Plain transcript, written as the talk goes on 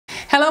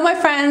Hello my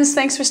friends,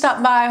 thanks for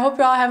stopping by. I hope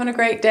you're all having a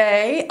great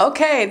day.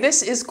 Okay,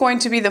 this is going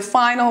to be the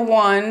final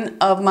one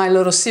of my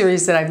little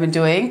series that I've been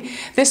doing.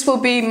 This will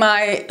be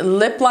my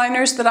lip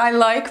liners that I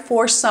like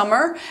for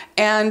summer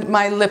and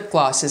my lip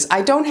glosses.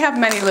 I don't have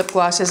many lip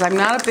glosses. I'm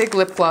not a big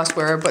lip gloss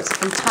wearer, but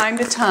from time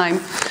to time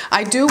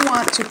I do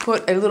want to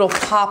put a little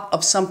pop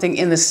of something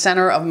in the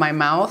center of my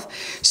mouth.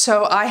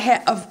 So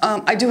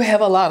I do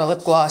have a lot of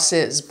lip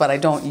glosses, but I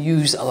don't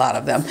use a lot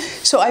of them.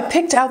 So I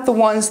picked out the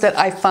ones that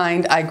I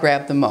find I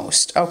grab the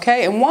most.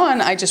 Okay, and one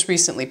I just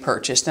recently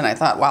purchased and I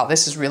thought, wow,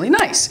 this is really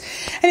nice.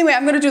 Anyway,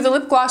 I'm going to do the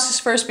lip glosses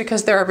first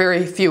because there are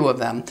very few of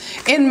them.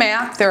 In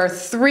MAC, there are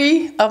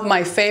 3 of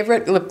my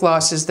favorite lip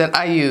glosses that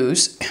I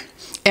use,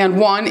 and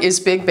one is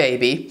Big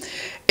Baby.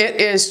 It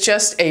is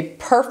just a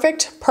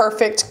perfect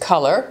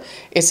color.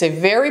 It's a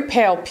very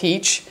pale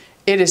peach.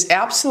 It is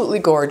absolutely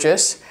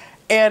gorgeous,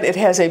 and it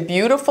has a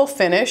beautiful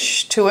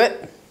finish to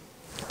it.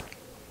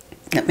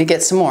 Let me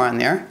get some more on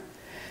there.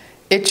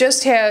 It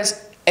just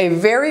has a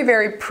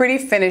very pretty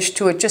finish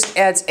to it. Just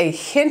adds a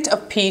hint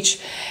of peach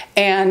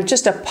and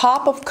just a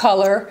pop of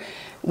color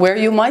where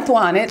you might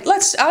want it.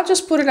 I'll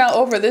just put it out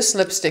over this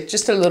lipstick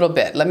just a little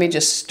bit. Let me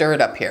just stir it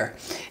up here.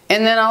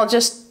 And then I'll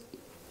just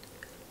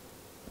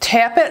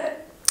tap it,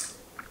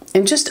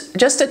 and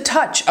just a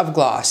touch of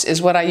gloss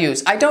is what I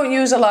use. I don't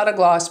use a lot of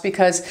gloss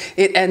because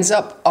it ends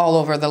up all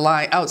over the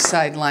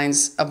outside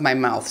lines of my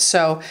mouth.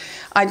 So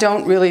I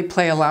don't really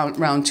play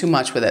around too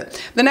much with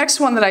it. The next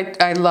one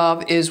that I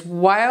love is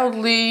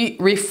Wildly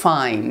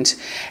Refined.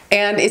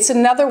 And it's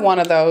another one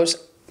of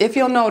those. If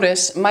you'll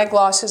notice, my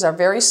glosses are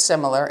very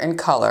similar in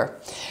color.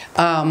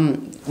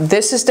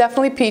 This is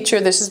definitely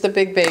peachier. This is the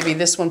Big Baby.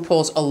 This one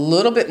pulls a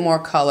little bit more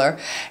color.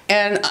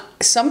 And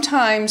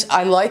sometimes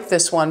I like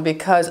this one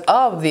because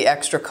of the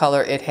extra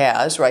color it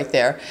has right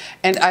there.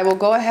 And I will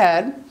go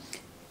ahead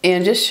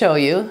and just show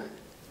you.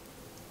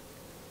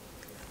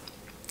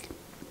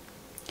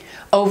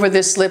 Over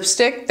this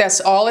lipstick,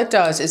 that's all it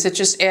does, is it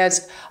just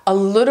adds a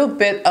little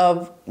bit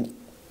of,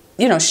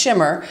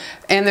 shimmer.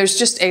 And there's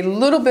just a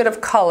little bit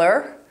of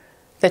color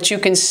that you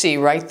can see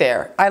right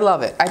there. I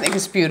love it. I think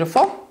it's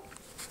beautiful.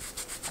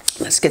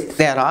 Let's get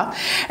that off.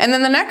 And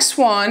then the next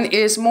one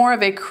is more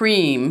of a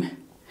cream.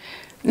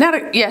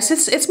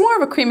 It's more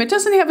of a cream. It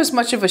doesn't have as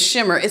much of a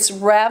shimmer. It's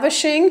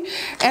Ravishing,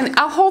 and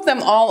I'll hold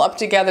them all up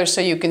together so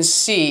you can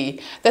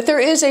see that there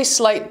is a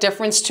slight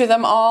difference to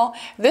them all.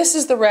 This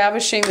is the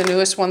Ravishing, the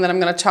newest one that I'm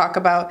going to talk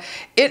about.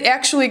 It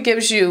actually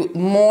gives you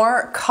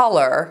more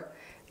color.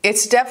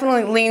 It's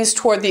definitely leans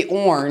toward the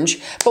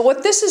orange, but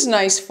what this is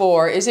nice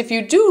for is if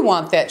you do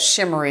want that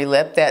shimmery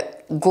lip, that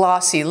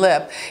glossy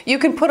lip, you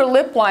can put a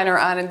lip liner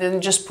on and then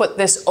just put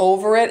this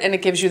over it and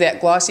it gives you that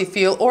glossy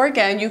feel, or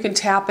again, you can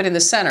tap it in the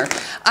center.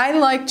 I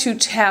like to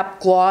tap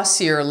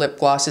glossier lip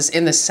glosses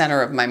in the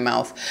center of my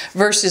mouth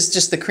versus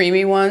just the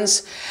creamy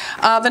ones.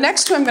 The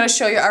next two I'm going to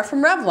show you are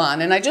from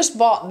Revlon, and I just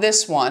bought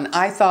this one.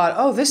 I thought,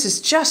 oh, this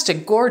is just a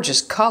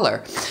gorgeous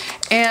color.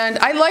 And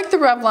I like the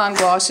Revlon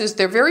glosses.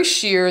 They're very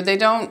sheer. They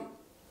don't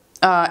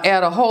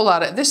add a whole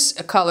lot of this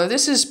color.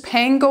 This is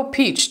Pango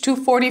Peach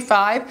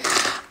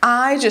 245.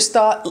 I just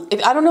thought,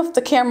 I don't know if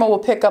the camera will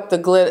pick up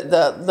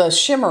the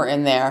shimmer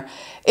in there.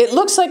 It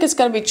looks like it's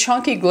going to be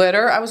chunky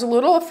glitter. I was a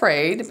little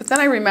afraid, but then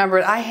I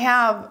remembered I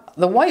have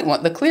the white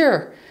one, the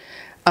clear,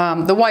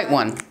 the white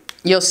one.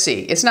 You'll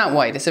see. It's not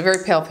white. It's a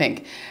very pale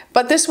pink.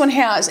 But this one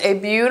has a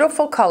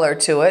beautiful color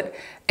to it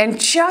and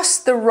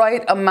just the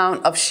right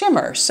amount of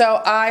shimmer.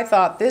 So I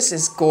thought this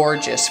is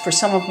gorgeous for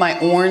some of my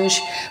orange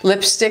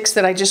lipsticks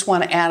that I just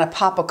want to add a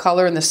pop of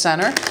color in the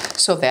center.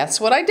 So that's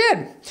what I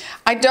did.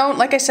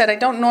 Like I said, I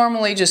don't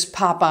normally just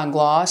pop on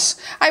gloss.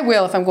 I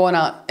will if I'm going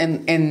out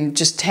and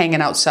just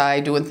hanging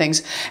outside doing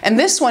things. And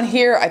this one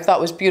here I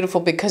thought was beautiful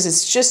because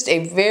it's just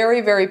a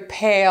very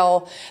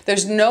pale,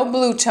 there's no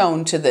blue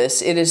tone to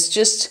this. It is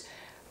just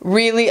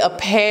really a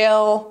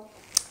pale,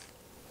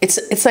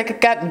 it's like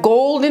it got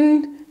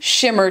golden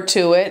shimmer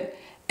to it,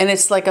 and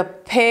it's like a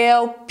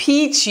pale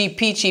peachy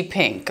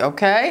pink,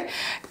 okay?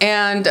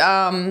 And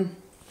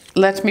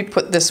let me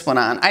put this one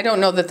on. I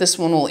don't know that this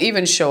one will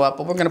even show up,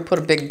 but we're gonna put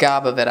a big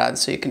gob of it on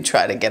so you can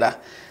try to get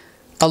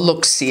a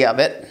look-see of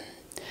it.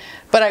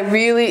 But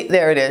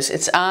there it is.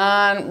 It's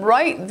on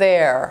right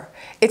there.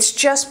 It's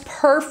just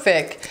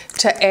perfect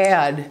to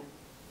add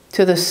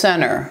to the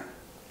center.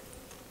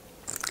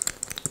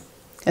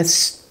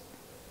 Let's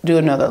do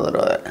another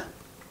little bit.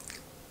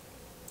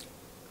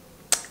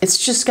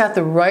 It's just got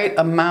the right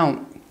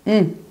amount.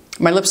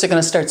 My lips are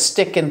going to start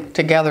sticking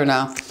together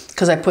now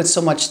because I put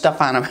so much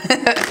stuff on them.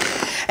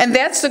 And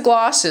that's the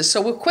glosses.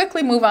 So we'll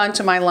quickly move on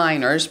to my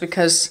liners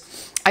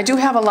because I do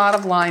have a lot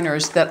of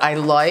liners that I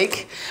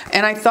like.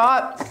 And I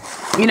thought,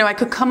 I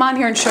could come on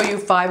here and show you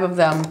 5 of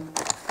them.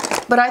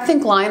 But I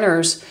think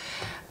liners,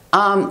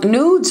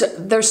 Nudes,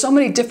 there's so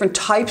many different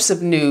types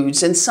of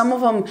nudes, and some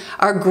of them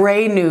are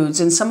gray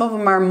nudes, and some of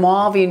them are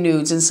mauve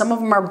nudes, and some of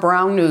them are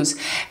brown nudes.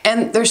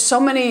 And there's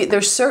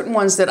certain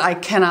ones that I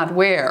cannot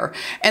wear.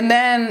 And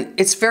then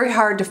it's very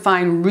hard to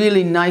find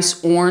really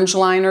nice orange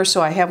liner,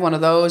 so I have one of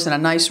those and a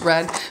nice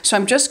red. So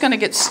I'm just gonna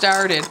get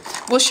started.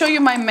 We'll show you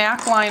my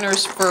MAC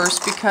liners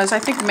first, because I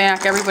think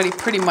MAC, everybody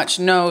pretty much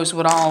knows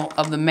what all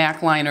of the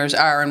MAC liners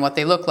are and what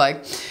they look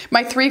like.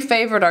 My three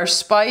favorite are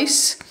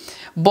Spice,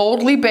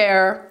 Boldly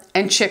Bare,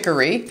 and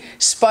Chicory.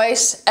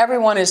 Spice,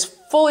 everyone is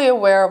fully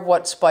aware of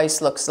what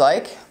Spice looks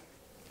like.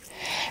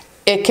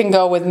 It can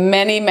go with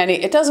many,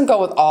 it doesn't go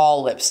with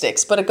all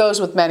lipsticks, but it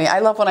goes with many. I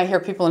love when I hear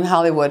people in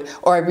Hollywood,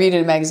 or I read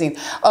in a magazine,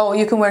 oh,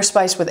 you can wear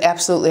Spice with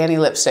absolutely any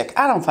lipstick.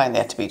 I don't find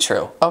that to be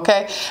true,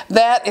 okay?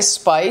 That is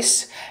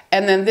Spice.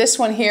 And then this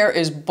one here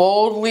is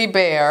Boldly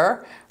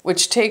Bare,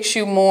 which takes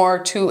you more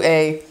to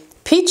a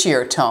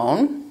peachier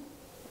tone.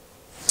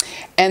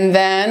 And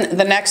then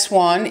the next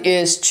one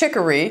is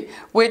Chicory,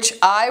 which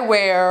I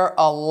wear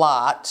a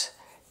lot,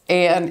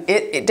 and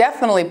it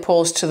definitely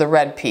pulls to the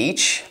red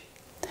peach,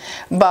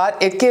 but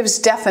it gives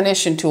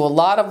definition to a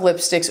lot of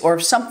lipsticks. Or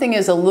if something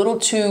is a little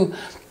too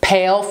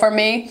pale for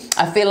me,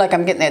 I feel like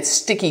I'm getting that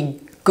sticky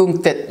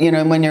gunk that, you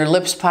know, when your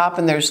lips pop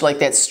and there's like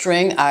that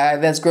string,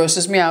 that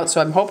grosses me out. So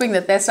I'm hoping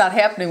that that's not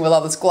happening with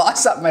all this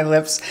gloss on my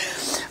lips.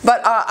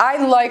 But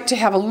I like to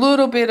have a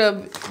little bit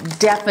of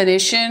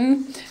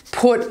definition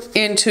put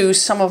into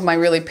some of my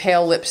really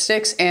pale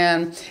lipsticks,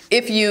 and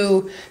if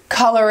you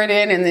color it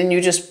in and then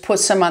you just put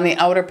some on the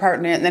outer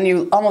part and then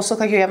you almost look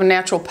like you have a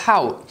natural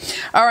pout.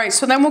 All right,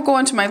 so then we'll go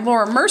into my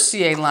Laura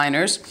Mercier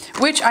liners,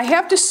 which I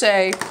have to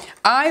say,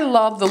 I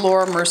love the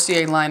Laura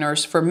Mercier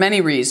liners for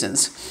many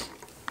reasons.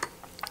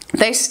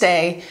 They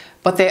stay,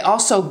 but they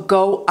also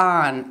go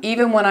on.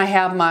 Even when I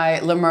have my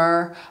La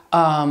Mer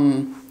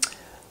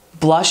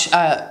blush,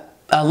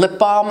 lip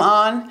balm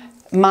on,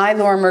 my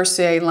Laura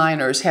Mercier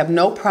liners have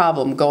no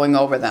problem going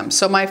over them.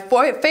 So my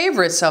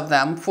favorites of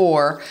them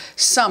for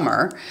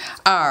summer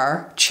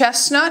are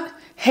Chestnut,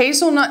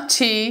 Hazelnut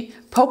Tea,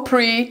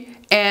 Potpourri,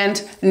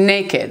 and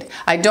Naked.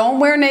 I don't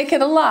wear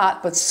Naked a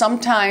lot, but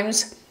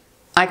sometimes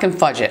I can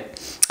fudge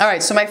it. All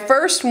right, so my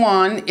first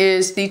one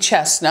is the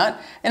Chestnut.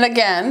 And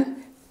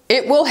again,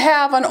 it will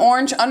have an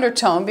orange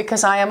undertone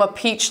because I am a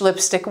peach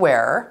lipstick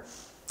wearer,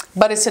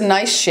 but it's a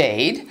nice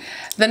shade.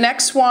 The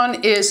next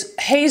one is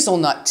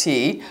Hazelnut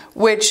Tea,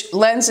 which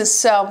lends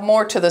itself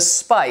more to the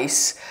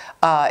spice.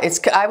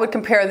 I would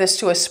compare this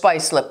to a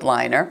spice lip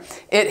liner.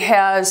 It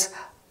has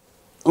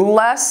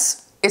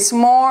less, it's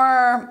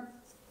more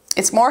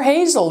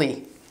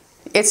hazily.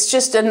 It's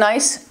just a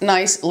nice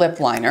lip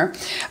liner.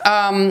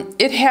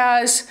 It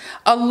has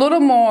a little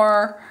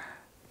more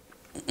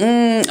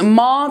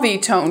mauve-y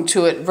tone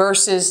to it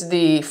versus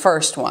the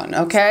first one,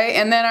 okay?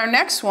 And then our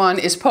next one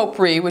is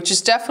Potpourri, which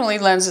is definitely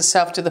lends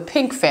itself to the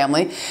pink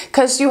family,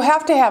 because you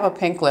have to have a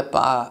pink lip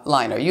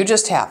liner. You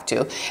just have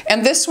to.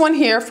 And this one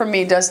here for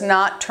me does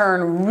not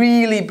turn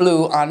really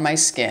blue on my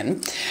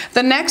skin.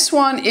 The next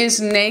one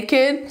is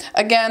Naked.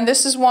 Again,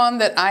 this is one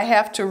that I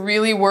have to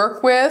really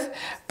work with,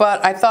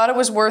 but I thought it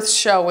was worth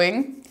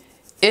showing.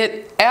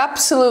 It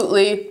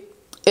absolutely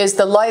is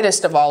the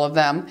lightest of all of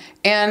them,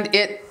 and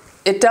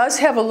it does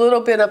have a little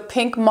bit of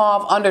pink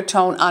mauve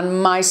undertone on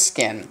my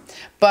skin.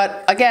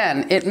 But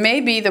again, it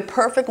may be the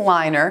perfect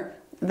liner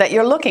that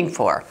you're looking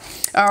for.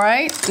 All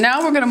right,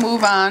 now we're gonna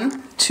move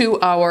on to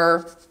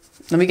our,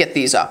 let me get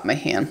these off my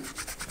hand.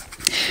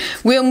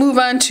 We'll move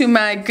on to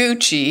my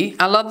Gucci.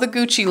 I love the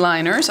Gucci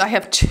liners. I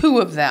have two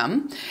of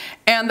them.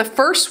 And the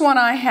first one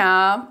I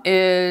have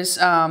is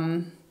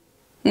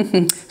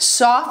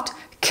Soft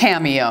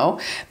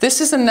Cammeo.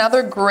 This is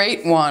another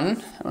great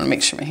one. I wanna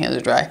make sure my hands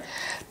are dry.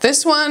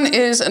 This one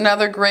is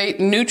another great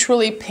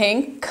neutrally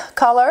pink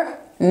color.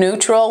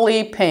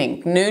 Neutrally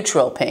pink,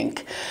 neutral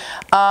pink.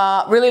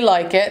 Really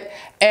like it.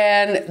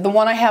 And the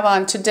one I have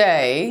on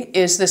today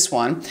is this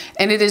one,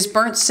 and it is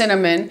Burnt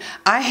Cinnamon.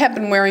 I have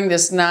been wearing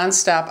this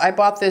nonstop. I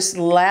bought this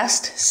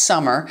last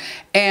summer,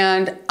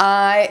 and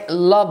I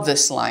love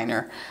this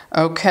liner.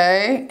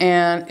 Okay,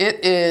 and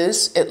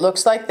it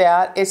looks like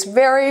that.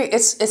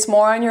 It's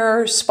more on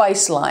your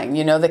spice line,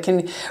 you know, that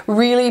can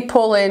really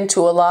pull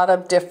into a lot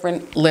of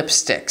different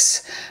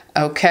lipsticks.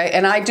 Okay,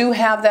 and I do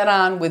have that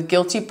on with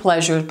Guilty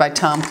Pleasures by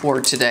Tom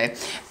Ford today,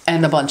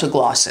 and a bunch of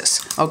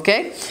glosses.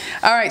 Okay,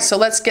 all right, so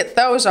let's get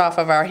those off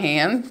of our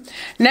hand.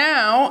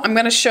 Now I'm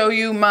going to show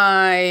you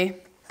my,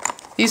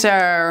 these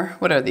are,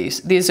 what are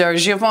these? These are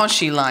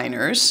Givenchy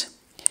liners.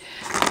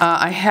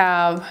 I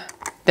have,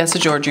 that's a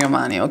Giorgio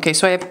Armani. Okay,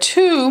 so I have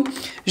two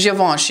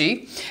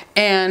Givenchy,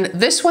 and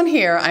this one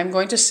here I'm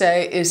going to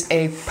say is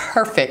a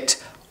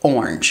perfect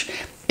orange.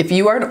 If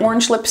you are an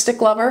orange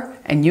lipstick lover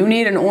and you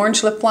need an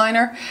orange lip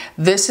liner,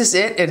 this is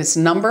it. It is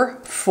number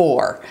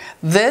 4.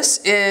 This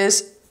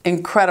is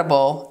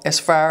incredible as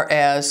far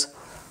as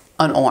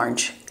an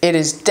orange. It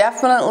is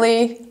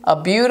definitely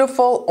a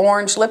beautiful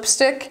orange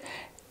lipstick,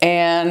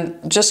 and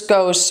just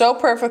goes so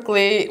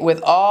perfectly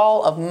with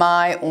all of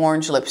my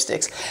orange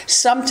lipsticks.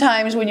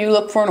 Sometimes when you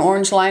look for an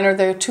orange liner,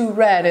 they're too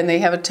red and they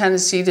have a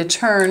tendency to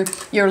turn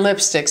your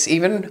lipsticks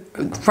even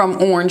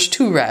from orange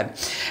to red.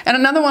 And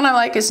another one I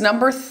like is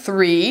number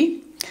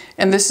 3,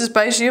 and this is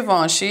by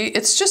Givenchy.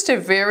 It's just a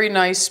very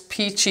nice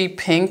peachy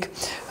pink,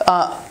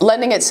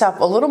 lending itself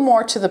a little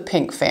more to the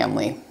pink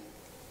family.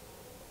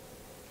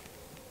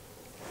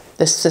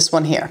 This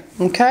one here,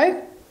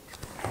 okay?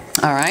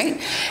 All right,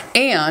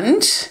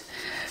 and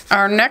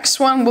our next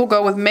one, we'll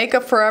go with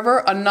Makeup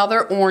Forever,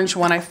 another orange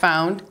one I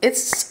found.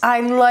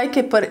 I like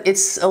it, but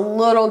it's a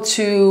little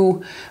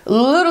too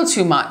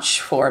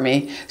much for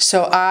me.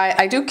 So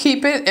I do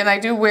keep it and I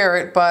do wear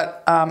it,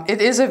 but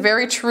it is a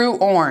very true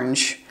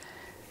orange.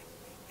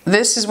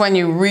 This is when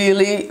you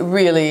really,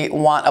 really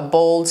want a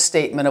bold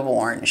statement of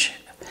orange.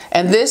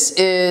 And this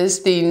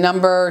is the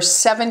number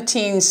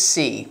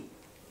 17C.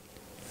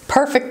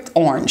 Perfect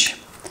orange.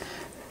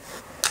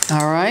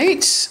 All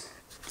right.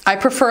 I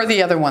prefer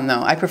the other one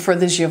though. I prefer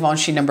the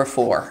Givenchy number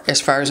 4 as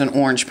far as an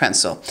orange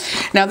pencil.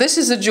 Now this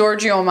is the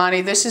Giorgio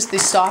Armani. This is the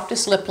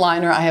softest lip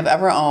liner I have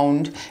ever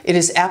owned. It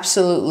is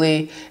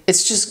absolutely,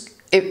 it's just,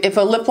 if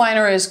a lip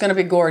liner is going to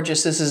be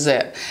gorgeous, this is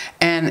it.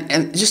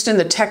 And just in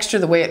the texture,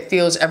 the way it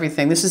feels,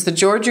 everything. This is the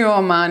Giorgio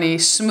Armani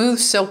Smooth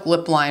Silk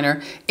Lip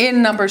Liner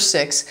in number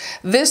 6.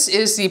 This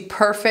is the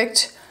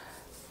perfect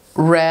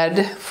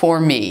red for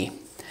me.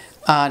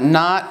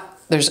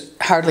 There's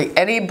hardly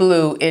any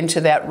blue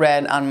into that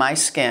red on my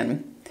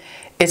skin.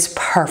 It's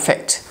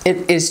perfect.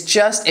 It is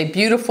just a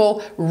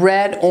beautiful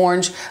red,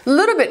 orange, a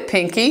little bit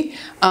pinky,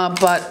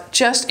 but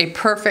just a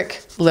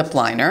perfect lip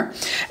liner.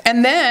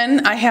 And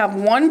then I have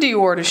one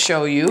Dior to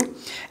show you.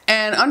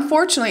 And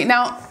unfortunately,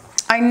 now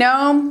I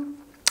know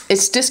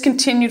it's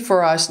discontinued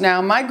for us.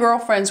 Now my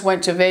girlfriends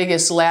went to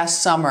Vegas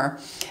last summer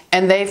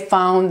and they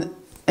found,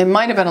 it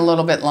might have been a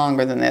little bit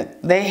longer than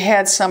that, they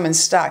had some in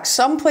stock.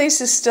 Some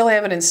places still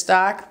have it in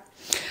stock.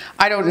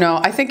 I don't know.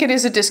 I think it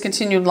is a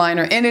discontinued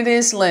liner, and it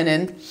is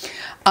linen.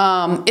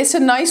 It's a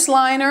nice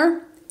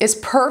liner. It's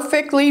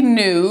perfectly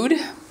nude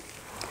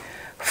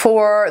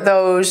for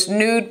those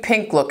nude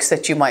pink looks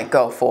that you might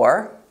go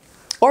for,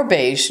 or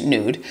beige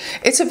nude.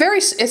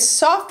 It's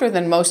softer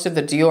than most of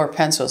the Dior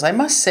pencils, I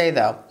must say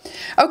though.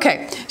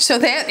 Okay, so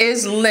that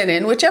is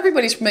linen, which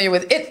everybody's familiar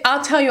with.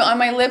 I'll tell you, on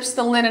my lips,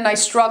 the linen, I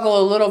struggle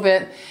a little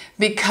bit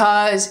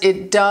because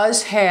it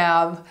does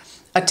have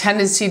a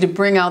tendency to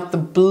bring out the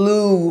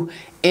blue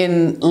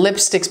in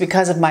lipsticks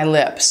because of my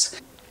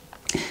lips.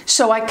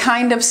 So I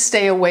kind of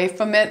stay away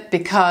from it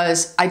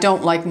because I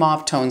don't like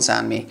mauve tones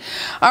on me.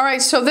 All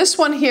right, so this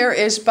one here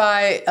is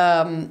by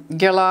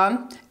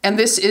Guerlain, and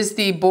this is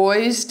the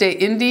Bois des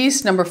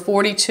Indes, number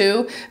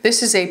 42.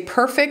 This is a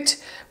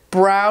perfect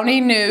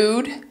brownie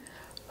nude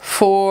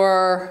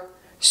for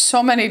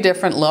so many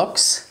different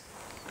looks.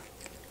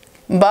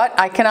 But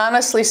I can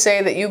honestly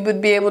say that you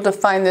would be able to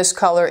find this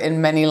color in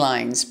many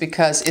lines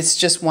because it's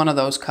just one of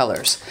those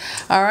colors.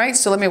 All right,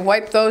 so let me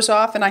wipe those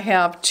off, and I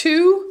have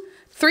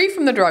 3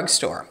 from the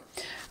drugstore.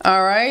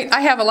 All right,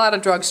 I have a lot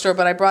of drugstore,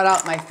 but I brought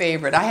out my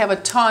favorite. I have a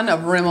ton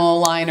of Rimmel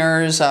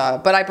liners,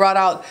 but I brought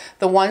out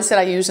the ones that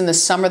I use in the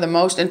summer the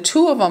most, and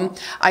 2 of them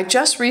I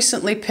just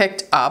recently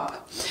picked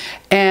up,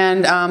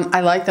 and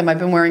I like them. I've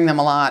been wearing them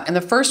a lot. And the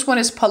first one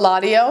is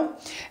Palladio,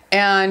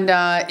 and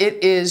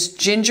it is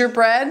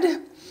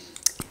Gingerbread.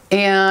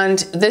 And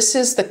this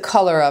is the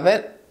color of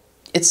it.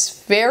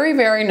 It's very,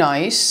 very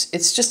nice.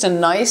 It's just a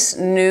nice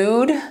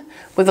nude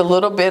with a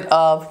little bit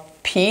of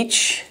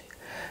peach,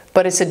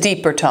 but it's a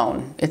deeper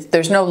tone.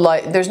 There's no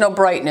light, there's no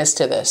brightness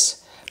to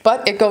this,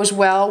 but it goes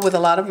well with a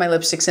lot of my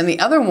lipsticks. And the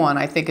other one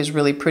I think is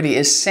really pretty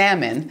is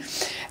Salmon.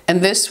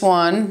 And this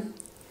one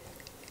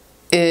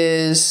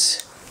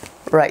is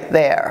right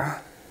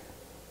there.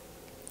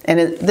 And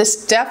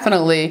this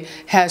definitely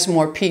has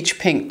more peach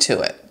pink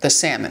to it, the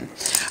Salmon.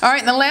 All right,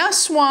 and the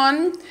last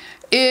one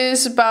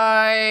is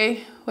by,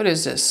 what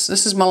is this?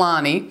 This is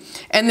Milani,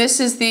 and this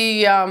is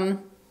the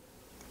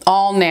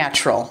All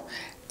Natural.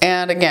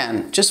 And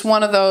again, just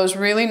one of those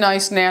really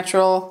nice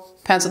natural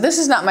pencils. This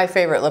is not my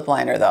favorite lip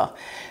liner though,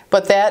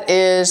 but that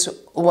is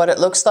what it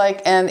looks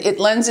like, and it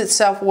lends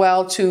itself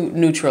well to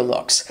neutral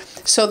looks.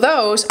 So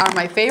those are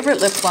my favorite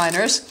lip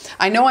liners.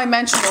 I know I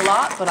mentioned a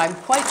lot, but I'm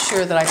quite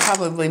sure that I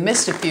probably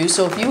missed a few.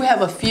 So if you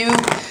have a few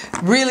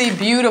really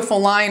beautiful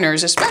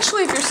liners,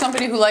 especially if you're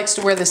somebody who likes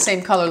to wear the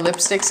same color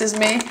lipsticks as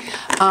me,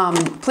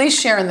 please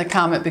share in the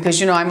comment, because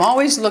you know I'm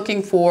always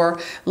looking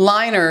for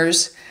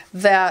liners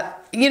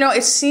that, you know,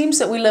 it seems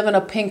that we live in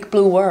a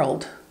pink-blue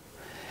world.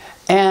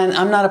 And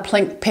I'm not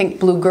a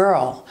pink-blue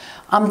girl.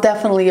 I'm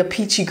definitely a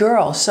peachy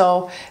girl.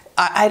 So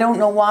I don't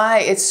know why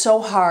it's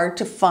so hard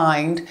to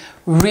find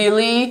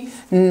really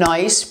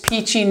nice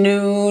peachy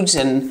nudes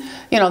and,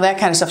 you know, that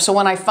kind of stuff. So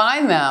when I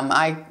find them,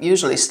 I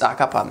usually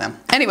stock up on them.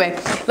 Anyway,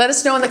 let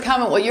us know in the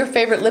comment what your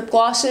favorite lip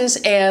glosses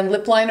and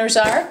lip liners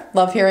are.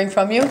 Love hearing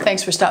from you.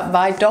 Thanks for stopping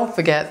by. Don't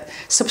forget,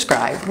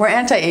 subscribe. We're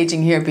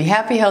anti-aging here. Be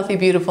happy, healthy,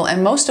 beautiful,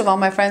 and most of all,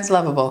 my friends,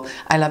 lovable.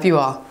 I love you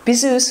all.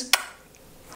 Bisous.